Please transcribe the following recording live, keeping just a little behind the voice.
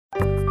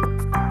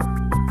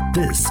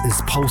This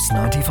is Pulse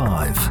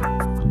 95.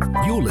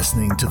 You're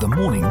listening to the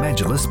Morning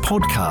Majlis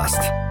podcast.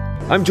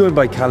 I'm joined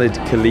by Khaled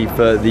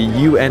Khalifa, the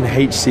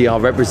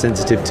UNHCR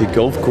representative to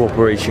Gulf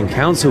Cooperation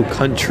Council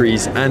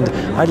countries, and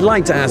I'd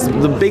like to ask,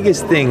 the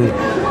biggest thing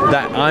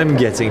that I'm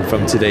getting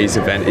from today's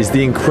event is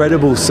the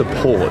incredible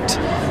support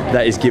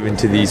that is given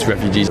to these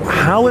refugees.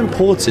 How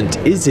important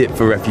is it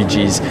for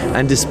refugees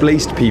and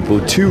displaced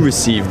people to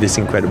receive this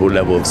incredible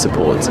level of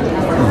support?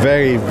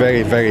 Very,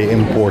 very, very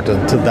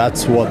important.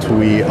 That's what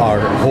we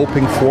are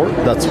hoping for.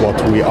 That's what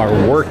we are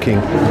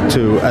working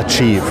to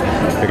achieve.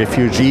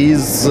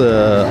 Refugees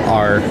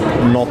are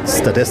not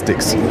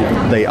statistics.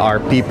 They are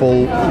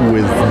people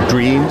with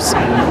dreams,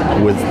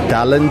 with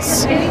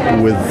talents,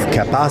 with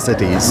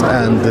capacities,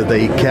 and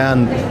they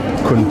can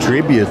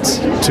contribute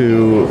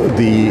to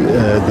the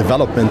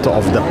development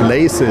of the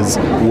places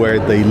where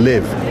they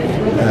live.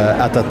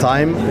 At a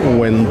time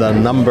when the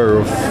number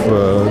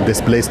of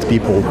displaced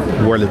people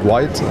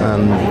worldwide,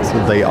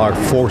 and they are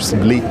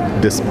forcibly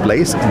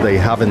displaced, they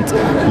haven't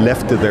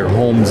left their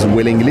homes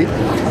willingly,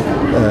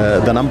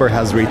 the number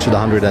has reached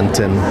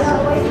 110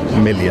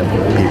 million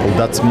people.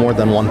 That's more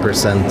than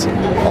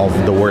 1%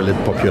 of the world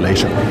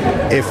population.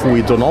 If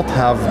we do not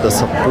have the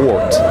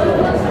support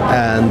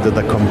and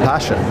the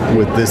compassion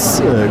with this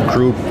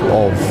group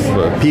of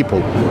people,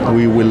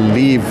 we will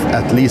leave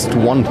at least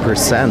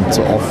 1%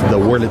 of the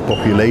world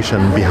population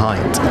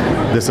behind.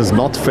 This is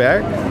not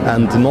fair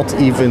and not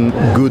even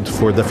good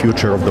for the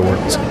future of the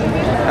world.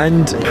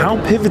 And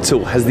how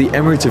pivotal has the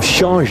Emirate of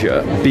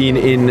Sharjah been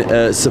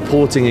in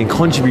supporting and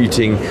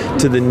contributing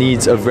to the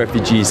needs of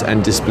refugees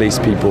and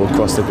displaced people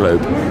across the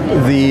globe?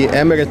 The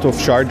Emirate of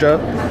Sharjah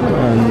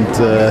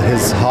and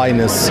His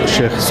Highness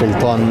Sheikh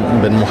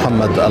Sultan bin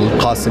Muhammad Al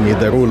Qasimi,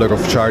 the ruler of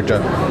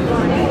Sharjah,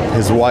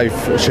 his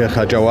wife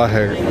Sheikha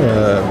Jawahir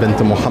bint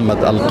Muhammad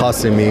Al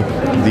Qasimi,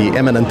 the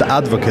eminent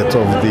advocate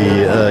of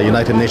the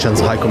United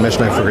Nations High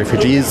Commissioner for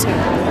Refugees,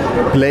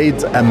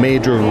 played a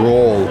major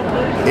role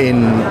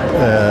in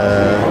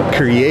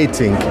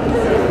creating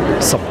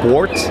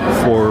support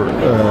for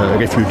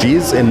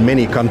refugees in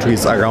many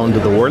countries around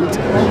the world.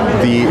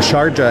 The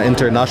Sharjah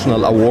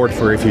International Award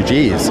for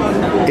Refugees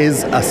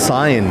is a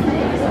sign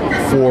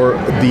for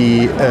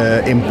the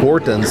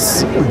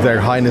importance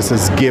their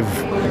highnesses give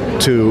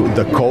to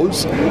the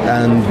cause,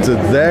 and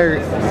their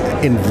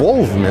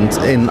involvement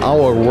in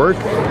our work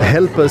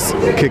help us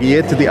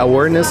create the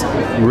awareness,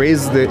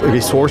 raise the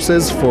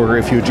resources for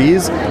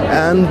refugees,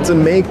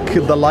 and make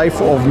the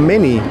life of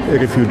many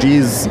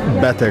refugees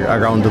better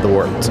around the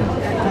world.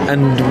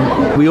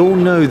 And we all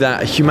know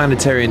that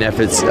humanitarian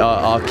efforts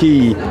are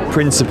key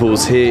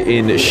principles here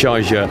in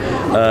Sharjah,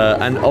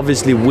 and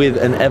obviously with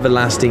an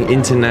everlasting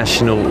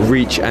international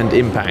reach and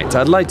impact.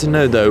 I'd like to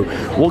know, though,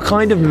 what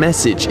kind of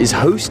message is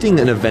hosting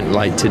an event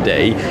like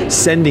today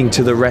sending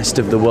to the rest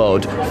of the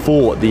world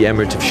for the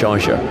Emirate of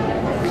Sharjah?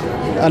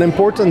 An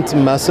important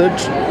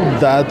message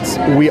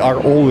that we are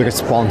all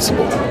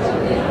responsible.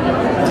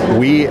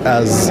 We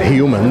as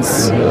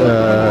humans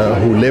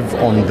who live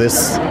on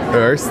this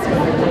earth,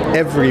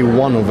 every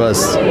one of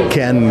us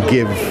can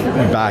give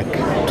back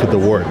to the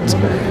world,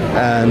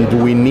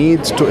 and we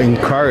need to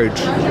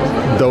encourage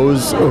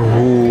those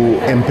who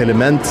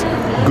implement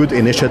good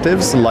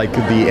initiatives like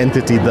the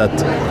entity that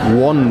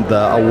won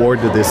the award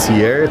this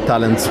year,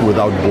 Talents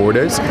Without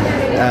Borders,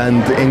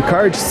 and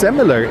encourage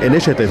similar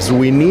initiatives.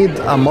 We need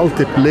a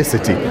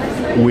multiplicity.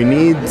 We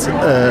need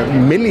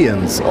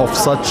millions of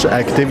such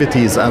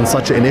activities and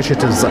such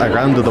initiatives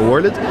around the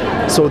world.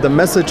 So the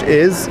message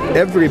is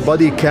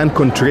everybody can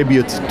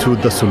contribute to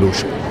the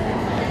solution.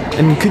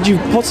 And could you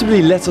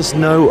possibly let us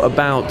know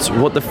about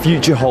what the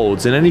future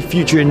holds and any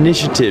future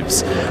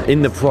initiatives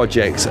in the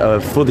projects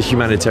for the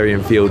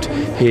humanitarian field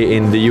here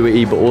in the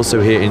UAE, but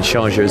also here in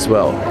Sharjah as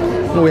well?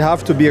 We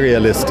have to be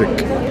realistic.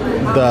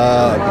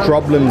 The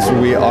problems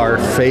we are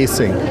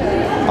facing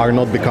are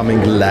not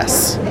becoming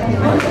less.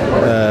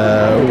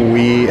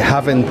 We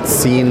haven't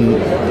seen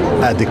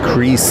a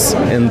decrease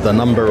in the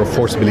number of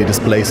forcibly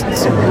displaced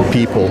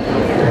people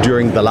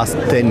during the last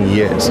 10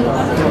 years.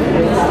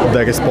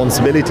 The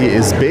responsibility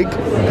is big,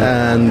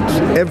 and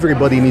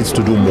everybody needs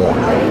to do more.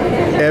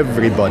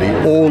 Everybody,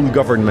 all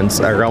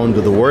governments around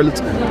the world,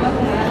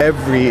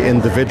 every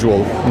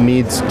individual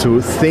needs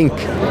to think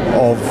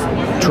of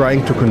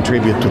trying to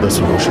contribute to the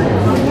solution.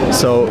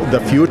 So the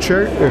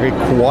future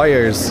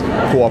requires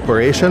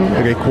cooperation,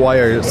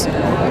 requires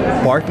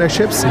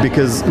partnerships,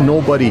 because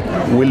nobody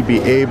will be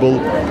able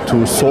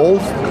to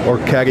solve or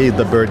carry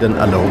the burden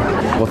alone.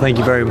 Well, thank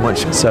you very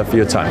much, sir, for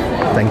your time.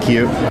 Thank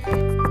you.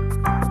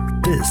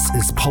 This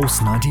is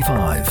Pulse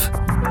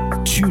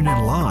 95. Tune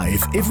in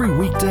live every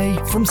weekday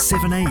from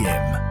 7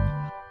 a.m.